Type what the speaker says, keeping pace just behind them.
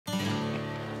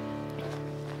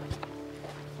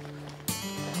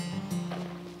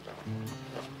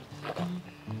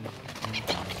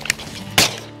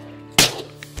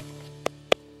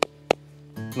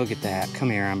Look at that.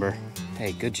 Come here, Ember.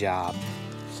 Hey, good job.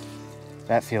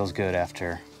 That feels good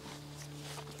after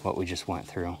what we just went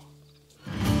through.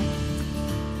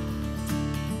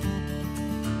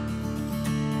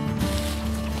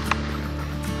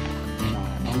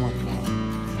 One more kill.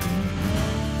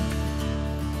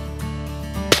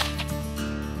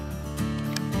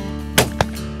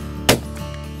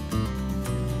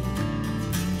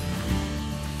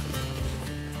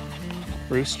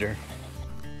 Rooster.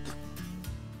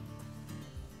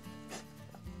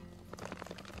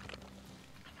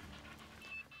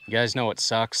 You guys know what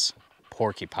sucks?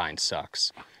 Porcupine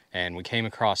sucks. And we came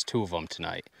across 2 of them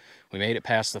tonight. We made it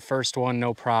past the first one,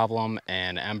 no problem,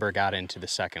 and Ember got into the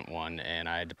second one, and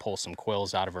I had to pull some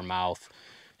quills out of her mouth.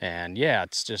 And yeah,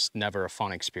 it's just never a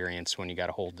fun experience when you got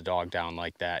to hold the dog down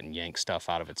like that and yank stuff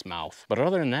out of its mouth. But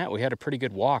other than that, we had a pretty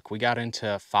good walk. We got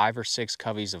into 5 or 6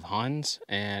 coveys of huns,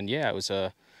 and yeah, it was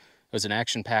an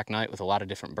action-packed night with a lot of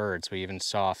different birds. We even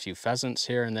saw a few pheasants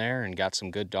here and there and got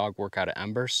some good dog work out of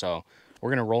Ember. So we're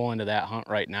gonna roll into that hunt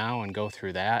right now and go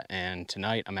through that. And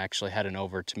tonight I'm actually heading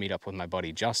over to meet up with my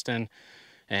buddy Justin.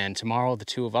 And tomorrow the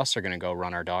 2 of us are gonna go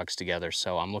run our dogs together.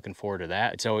 So I'm looking forward to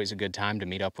that. It's always a good time to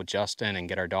meet up with Justin and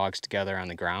get our dogs together on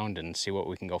the ground and see what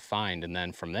we can go find. And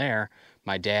then from there,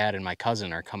 my dad and my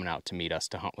cousin are coming out to meet us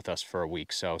to hunt with us for a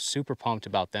week. So super pumped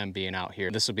about them being out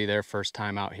here. This will be their first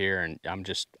time out here, and I'm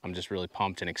just really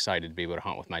pumped and excited to be able to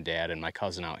hunt with my dad and my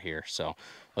cousin out here. So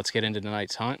let's get into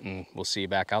tonight's hunt and we'll see you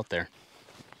back out there.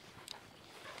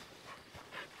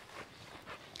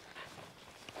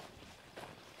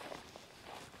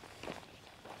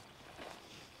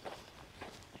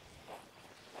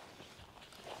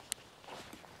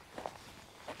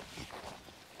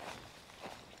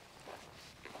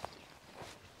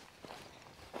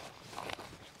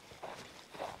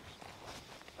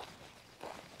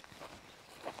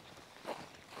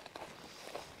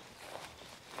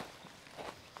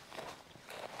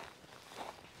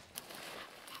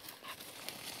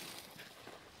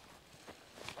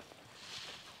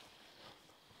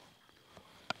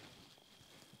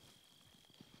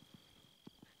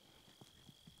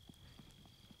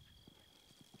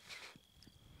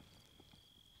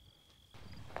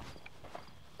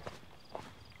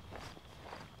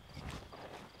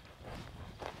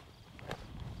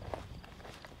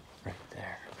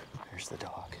 There's the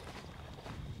dog.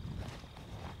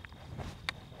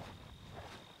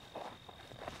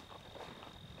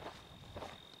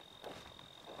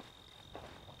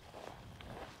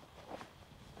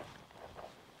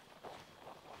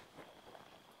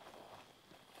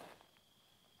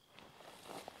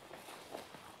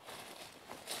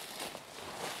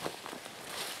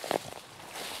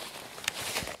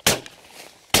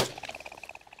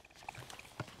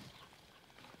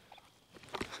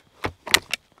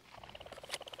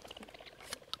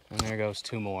 And there goes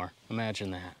 2 more.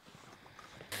 Imagine that.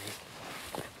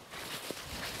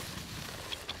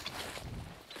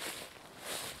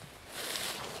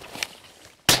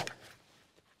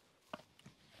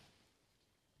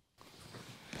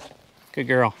 Good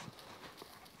girl.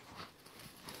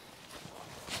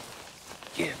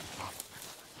 Yeah.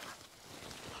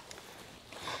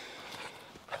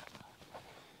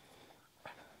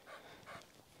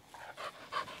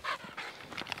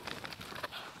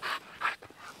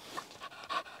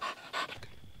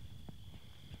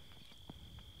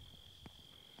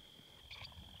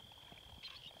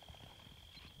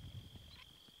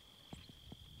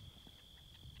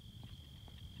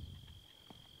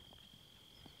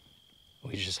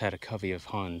 We just had a covey of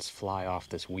huns fly off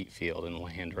this wheat field and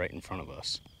land right in front of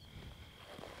us.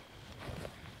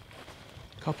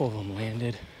 A couple of them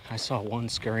landed. I saw one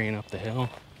scurrying up the hill,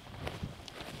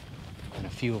 and a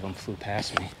few of them flew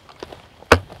past me.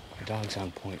 The dog's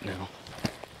on point now.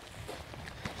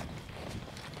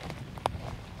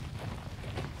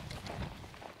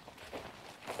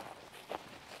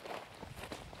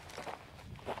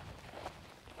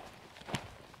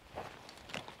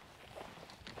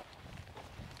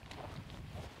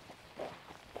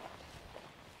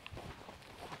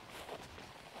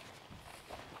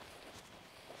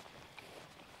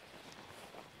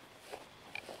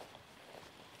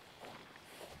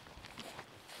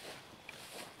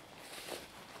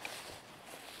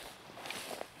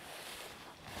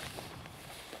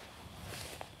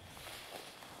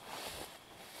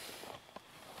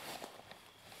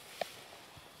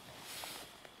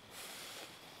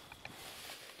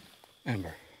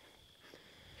 Ember.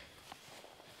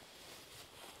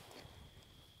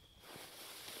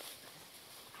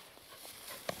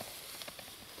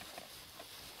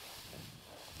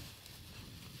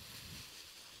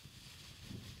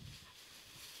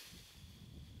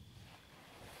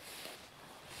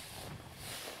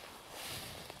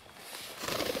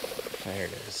 There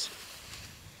it is.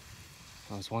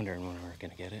 I was wondering when we were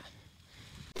gonna get it.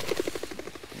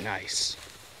 Nice.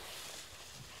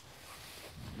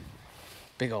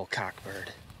 Big old cockbird.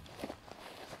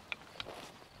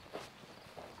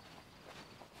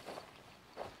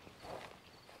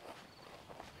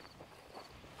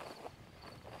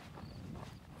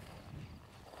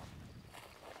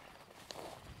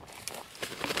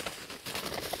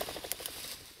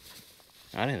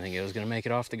 I didn't think it was gonna make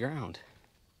it off the ground.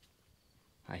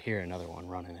 I hear another one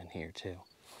running in here too.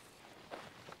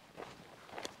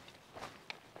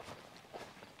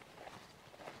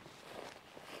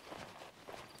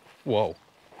 Whoa.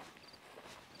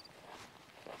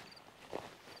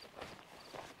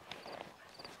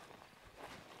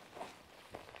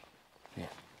 Yeah,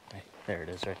 there it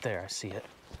is right there, I see it.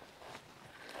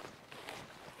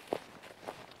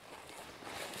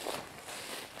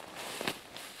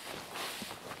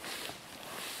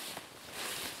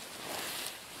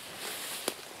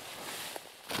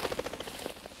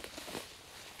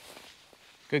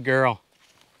 Good girl.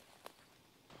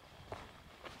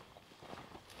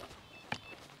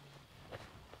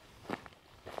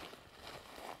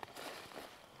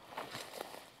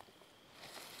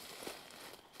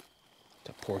 It's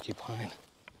a porcupine.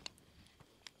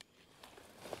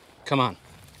 Come on,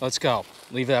 let's go.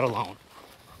 Leave that alone.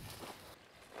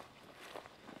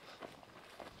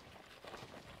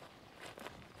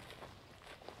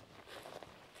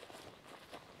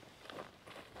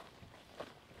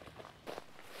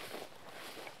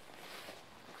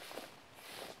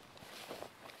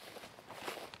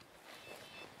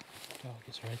 Dog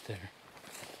is right there.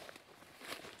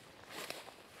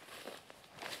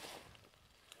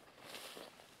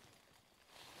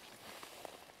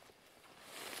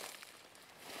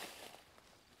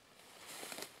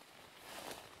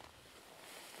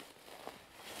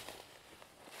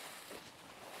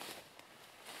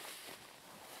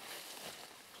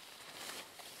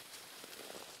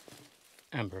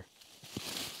 Ember.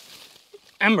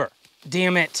 Ember!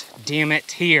 Damn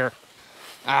it, here.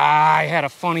 Ah, I had a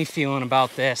funny feeling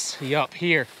about this. Yup,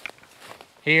 here.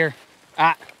 Here.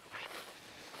 Ah.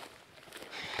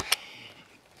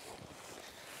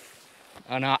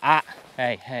 Oh no, ah.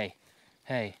 Hey.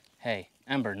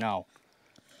 Ember, no.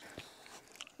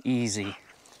 Easy.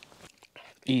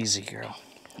 Easy, girl.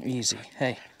 Easy.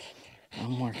 Hey.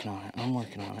 I'm working on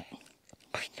it.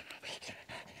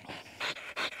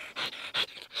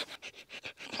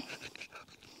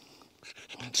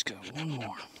 Let's go, one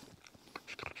more.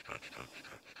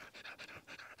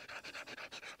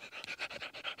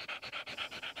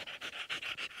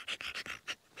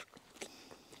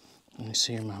 Let me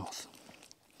see your mouth.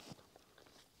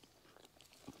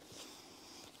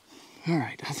 All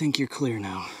right, I think you're clear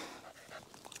now.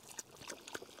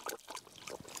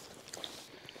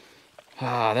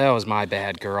 Ah, that was my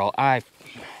bad, girl. I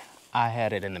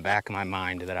had it in the back of my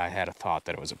mind that I had a thought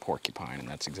that it was a porcupine, and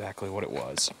that's exactly what it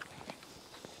was.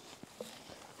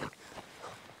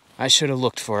 I should have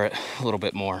looked for it a little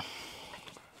bit more.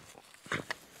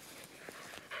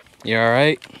 You all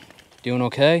right? Doing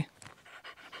okay?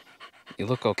 You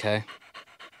look okay.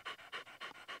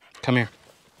 Come here.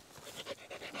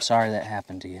 I'm sorry that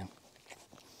happened to you.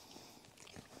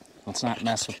 Let's not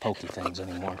mess with pokey things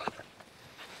anymore.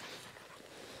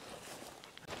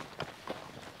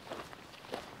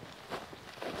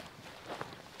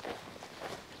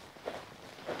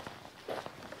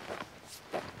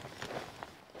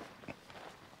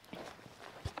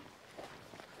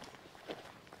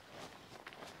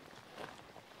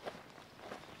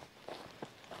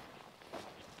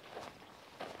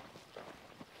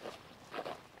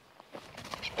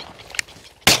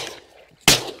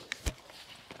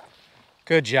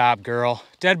 Good job, girl.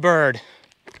 Dead bird.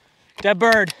 Dead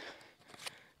bird.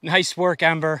 Nice work,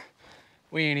 Ember.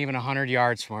 We ain't even 100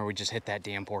 yards from where we just hit that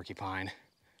damn porcupine.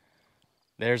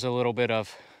 There's a little bit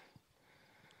of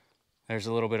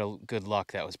good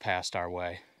luck that was passed our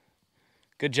way.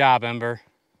 Good job, Ember.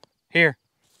 Here,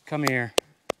 come here.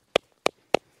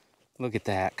 Look at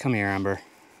that. Come here, Ember.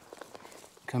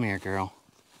 Come here, girl.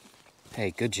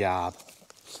 Hey, good job.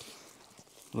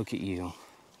 Look at you.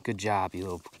 Good job, you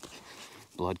little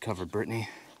blood-covered Brittany.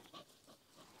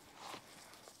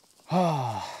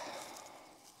 Oh.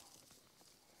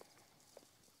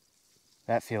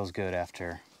 That feels good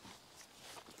after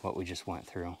what we just went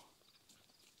through.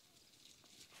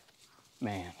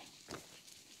 Man,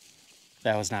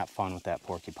 that was not fun with that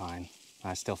porcupine.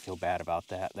 I still feel bad about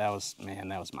that. That was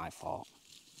my fault.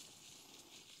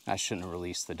 I shouldn't have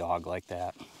released the dog like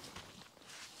that.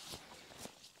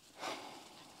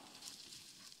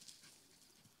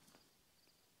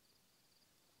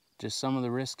 just some of the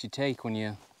risks you take when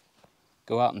you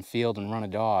go out in the field and run a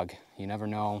dog. You never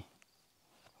know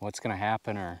what's going to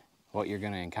happen or what you're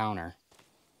going to encounter.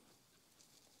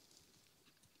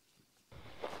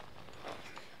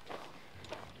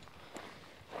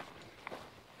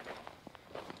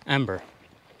 Ember.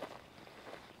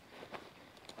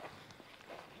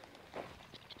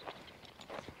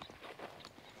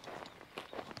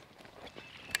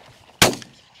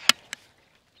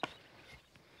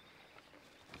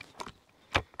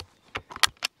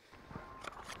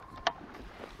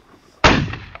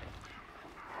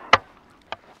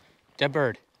 Dead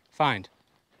bird. Find.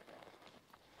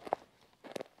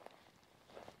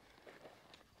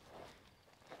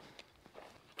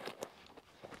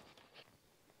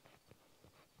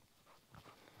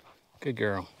 Good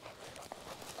girl.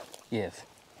 Give.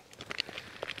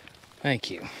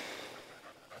 Thank you.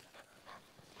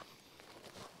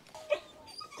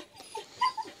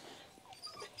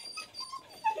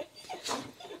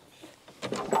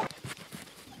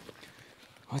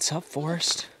 What's up,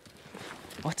 Forrest?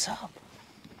 What's up?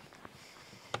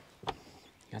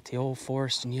 Got the old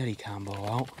Forrest and Yeti combo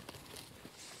out.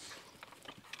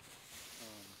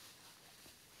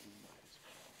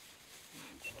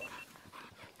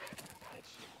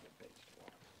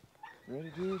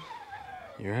 Ready, dude?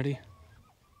 You ready?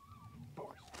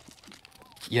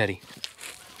 Yeti.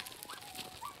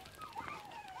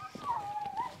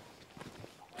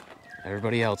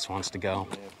 Everybody else wants to go.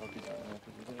 Yeah, puppies don't have to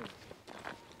be there.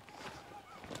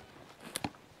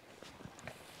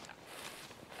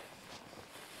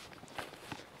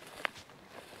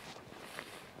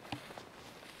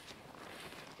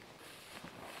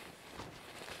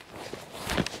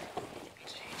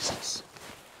 Jesus.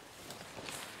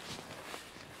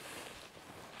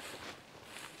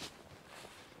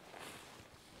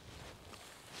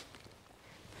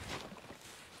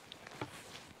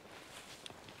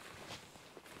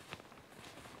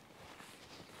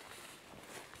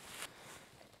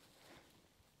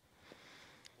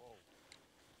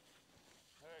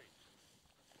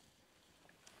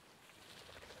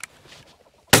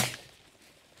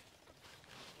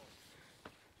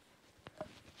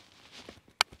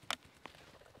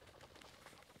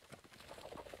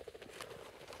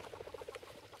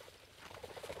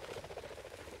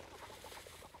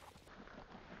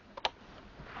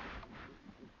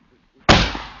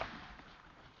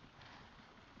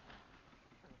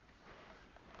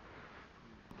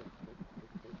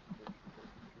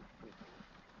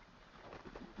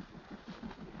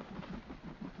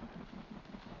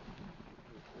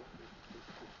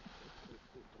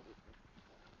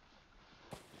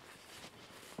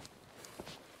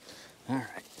 All right.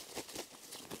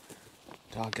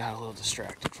 Dog got a little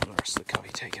distracted from the rest of the covey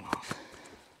taking off.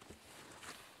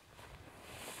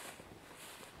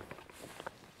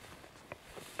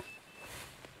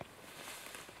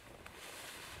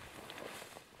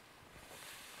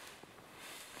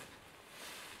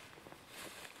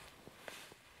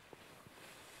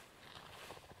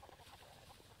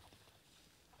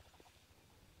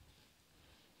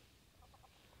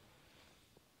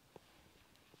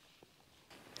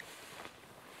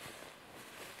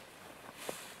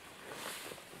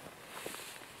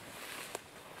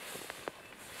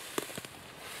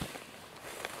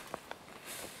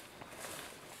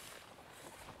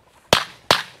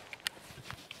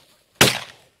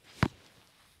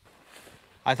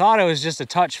 I thought it was just a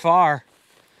touch far,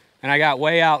 and I got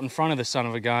way out in front of the son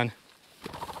of a gun.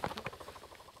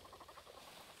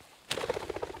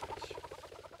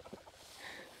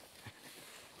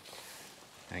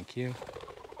 Thank you.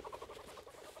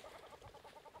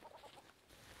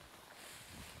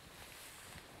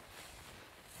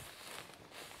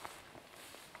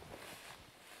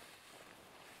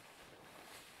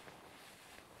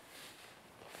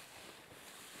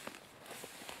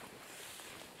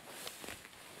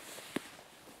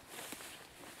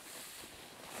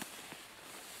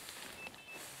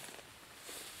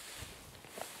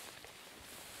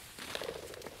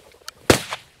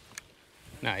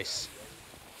 Nice.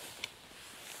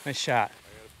 Nice shot.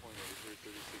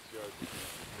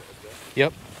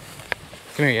 Yep.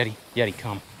 Come here, Yeti. Yeti,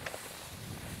 come.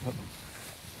 Oh.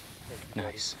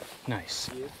 Nice. Nice.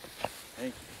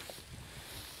 Thank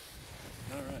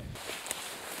you. All right.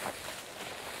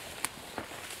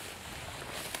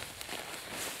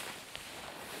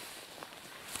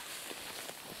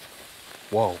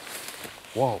 Whoa.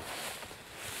 Whoa.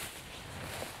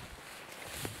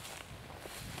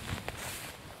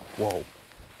 Whoa.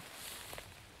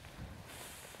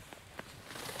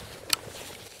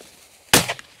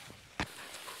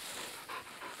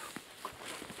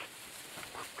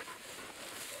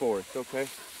 Forrest, okay?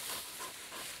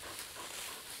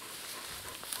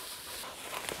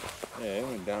 Yeah, it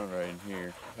went down right in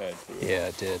here. Had to. Yeah,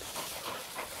 it did.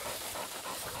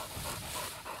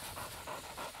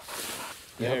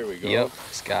 There we go. Yep,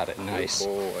 it's got it. Nice.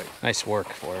 Good boy. Nice work,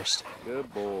 Forrest.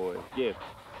 Good boy. Give.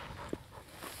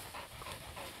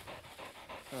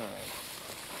 All right.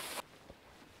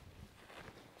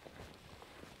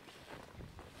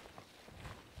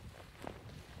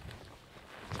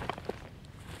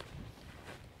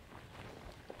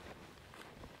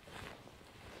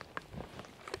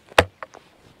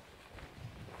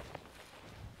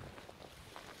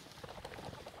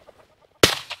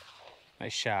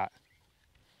 Nice shot.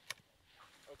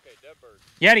 Okay, dead bird.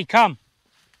 Yeti, come.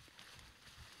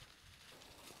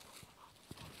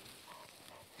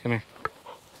 Come here.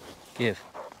 Give.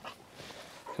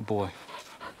 Good boy.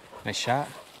 Nice shot.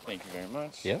 Thank you very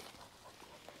much. Yep.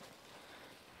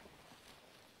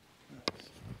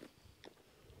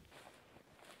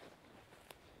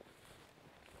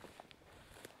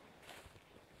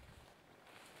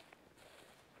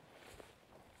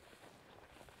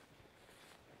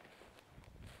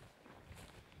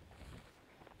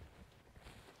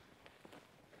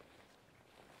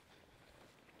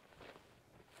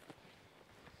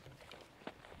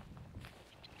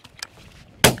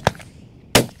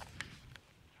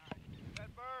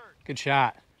 Good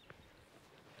shot.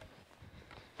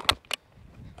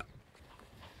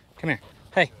 Come here.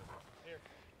 Hey. Here.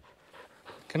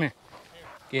 Come here.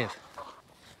 Here. Give.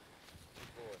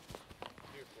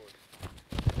 Here, boy.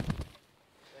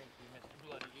 Thank you, Mr.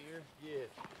 Bloody Ear. Yeah.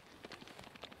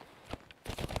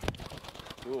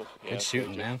 Cool. Yeah, Good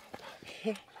shooting, man.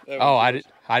 That Oh, was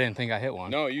I didn't think I hit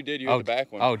one. No, you did. You hit the back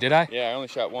one. Oh, did I? Yeah, I only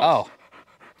shot once.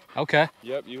 Oh. Okay.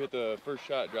 Yep, you hit the first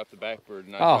shot, dropped the back bird,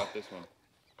 and I Oh. dropped this one.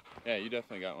 Yeah, you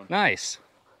definitely got one. Nice.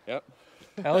 Yep.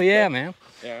 Hell yeah, man.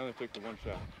 Yeah, I only took the one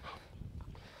shot.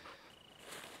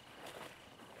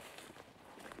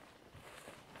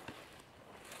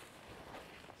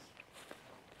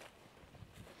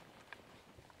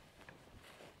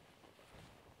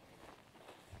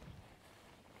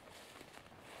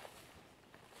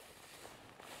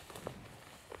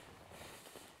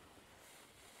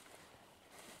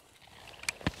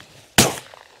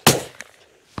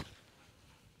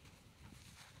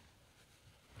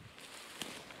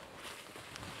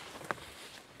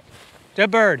 Dead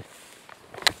bird.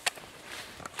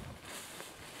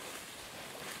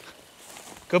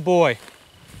 Good boy.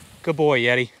 Good boy,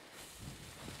 Yeti.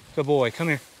 Good boy. Come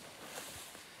here.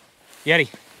 Yeti,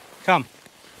 come.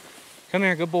 Come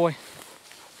here, good boy.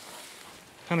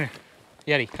 Come here.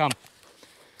 Yeti, come.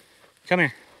 Come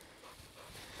here.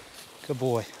 Good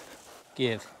boy.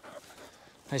 Give.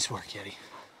 Nice work, Yeti.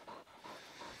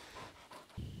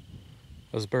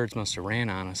 Those birds must have ran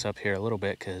on us up here a little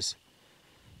bit because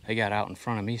they got out in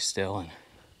front of me still, and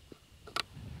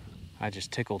I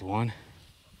just tickled one.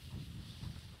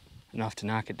 Enough to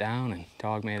knock it down, and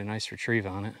dog made a nice retrieve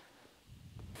on it.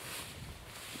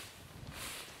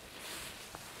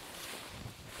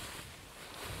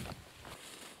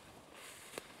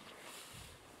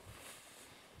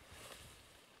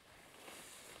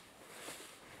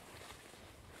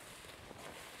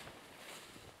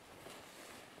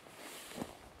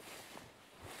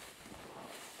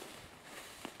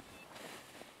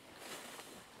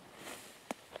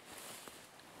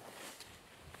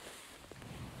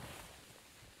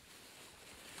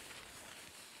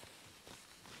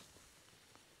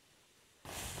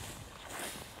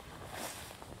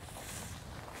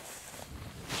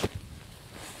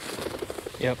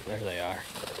 Yep, there they are.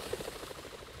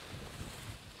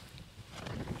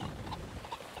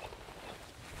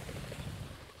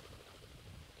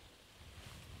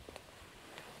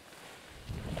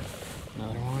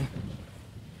 Another one.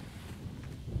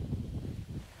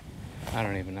 I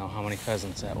don't even know how many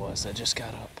pheasants that was that just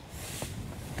got up.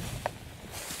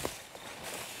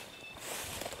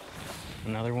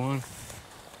 Another one.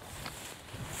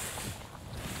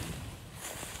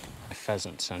 My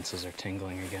pheasant senses are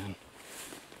tingling again.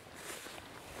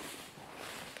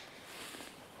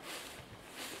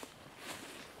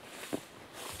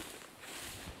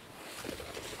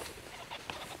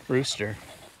 Rooster.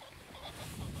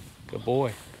 Good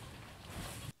boy.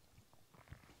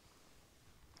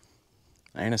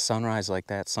 Ain't a sunrise like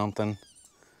that something?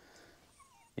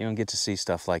 You don't get to see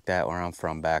stuff like that where I'm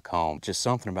from back home. Just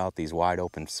something about these wide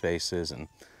open spaces and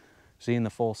seeing the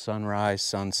full sunrise,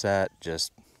 sunset,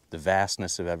 just the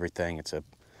vastness of everything. It's a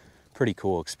pretty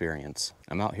cool experience.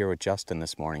 I'm out here with Justin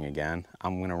this morning again.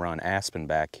 I'm gonna run Aspen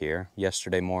back here.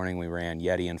 Yesterday morning we ran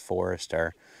Yeti and Forrest,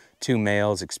 our two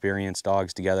males, experienced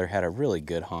dogs together, had a really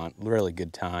good hunt, really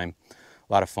good time.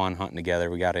 A lot of fun hunting together.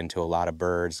 We got into a lot of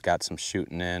birds, got some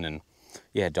shooting in, and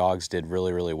yeah, dogs did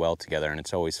really, really well together, and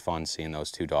it's always fun seeing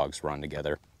those two dogs run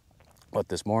together. But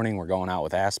this morning we're going out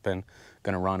with Aspen,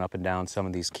 gonna run up and down some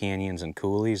of these canyons and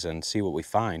coulees and see what we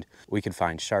find. We can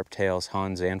find sharptails,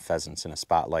 huns, and pheasants in a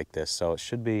spot like this, so it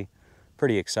should be a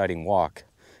pretty exciting walk.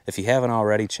 If you haven't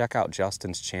already, check out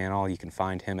Justin's channel. You can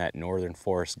find him at Northern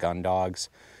Forest Gun Dogs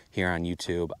here on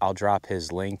YouTube. I'll drop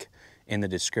his link in the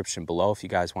description below if you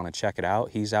guys want to check it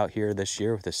out. He's out here this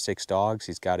year with his 6 dogs.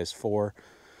 He's got his 4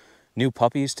 new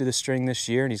puppies to the string this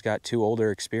year, and he's got 2 older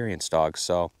experienced dogs.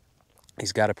 So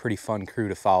he's got a pretty fun crew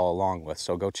to follow along with.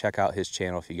 So go check out his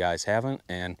channel if you guys haven't,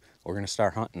 and we're going to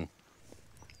start hunting.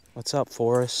 What's up,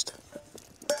 Forrest?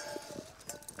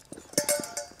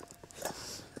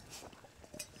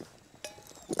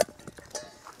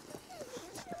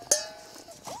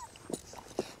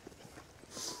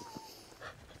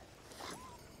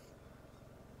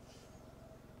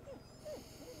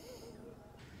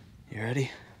 You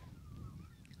ready?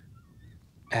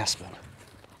 Aspen.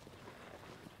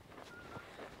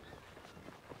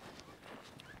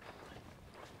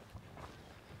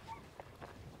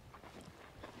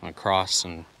 I'm gonna cross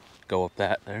and go up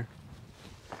that there.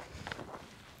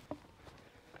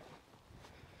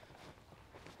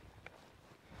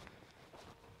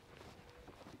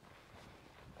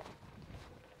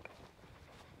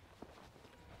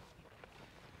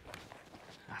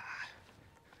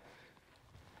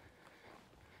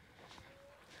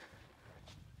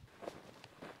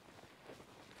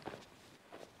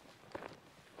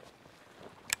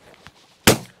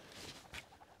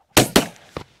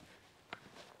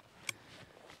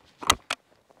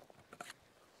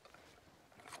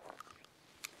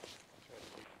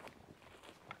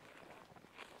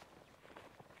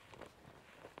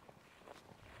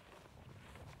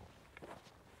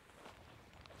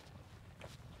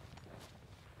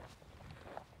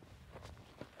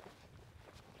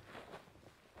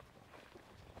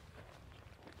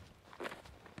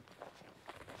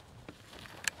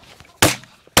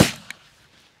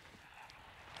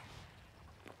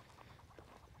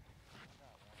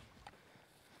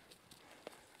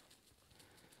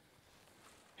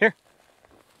 Here.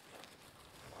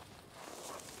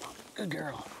 Good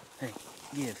girl. Hey,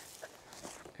 give.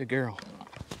 Good girl.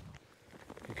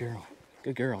 Good girl.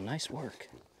 Good girl. Nice work.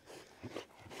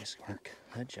 Nice work.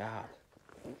 Good job.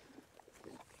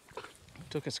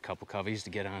 Took us a couple coveys to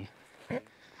get on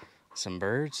some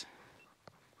birds.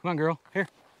 Come on, girl. Here.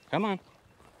 Come on.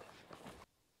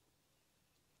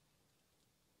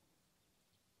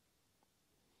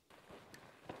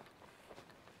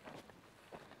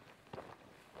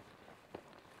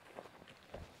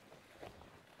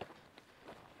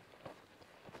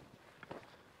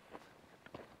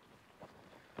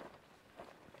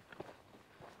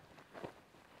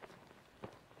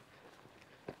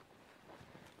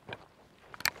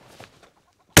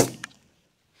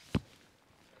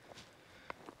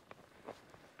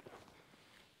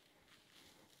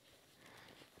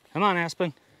 Come on,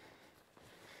 Aspen.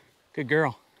 Good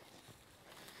girl.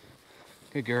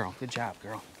 Good girl. Good job,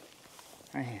 girl.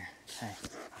 Right here. Hey.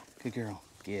 Good girl.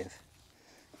 Give.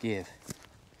 Give.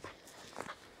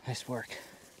 Nice work.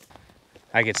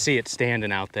 I could see it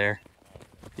standing out there.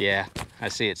 Yeah, I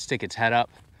see it stick its head up.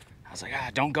 I was like,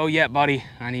 don't go yet, buddy.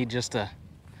 I need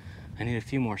a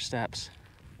few more steps.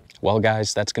 Well,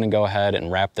 guys, that's gonna go ahead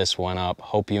and wrap this one up.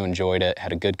 Hope you enjoyed it.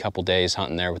 Had a good couple days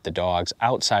hunting there with the dogs,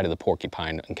 outside of the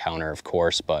porcupine encounter, of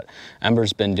course, but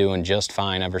Ember's been doing just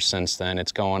fine ever since then.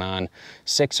 It's going on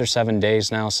 6 or 7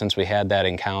 days now since we had that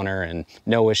encounter, and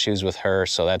no issues with her,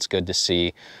 so that's good to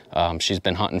see. She's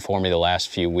been hunting for me the last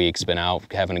few weeks, been out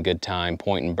having a good time,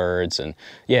 pointing birds, and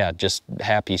yeah, just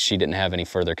happy she didn't have any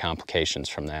further complications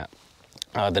from that.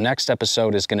 The next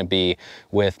episode is going to be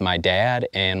with my dad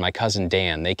and my cousin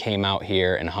Dan. They came out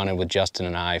here and hunted with Justin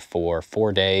and I for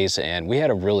 4 days, and we had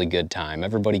a really good time.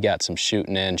 Everybody got some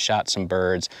shooting in, shot some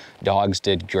birds. Dogs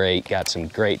did great, got some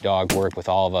great dog work with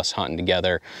all of us hunting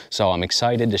together. So I'm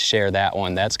excited to share that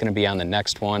one. That's going to be on the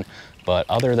next one. But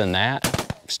other than that,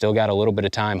 still got a little bit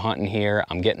of time hunting here.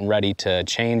 I'm getting ready to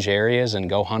change areas and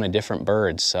go hunt a different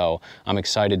bird. So I'm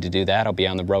excited to do that. I'll be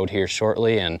on the road here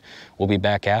shortly and we'll be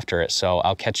back after it. So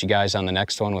I'll catch you guys on the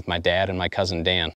next one with my dad and my cousin Dan.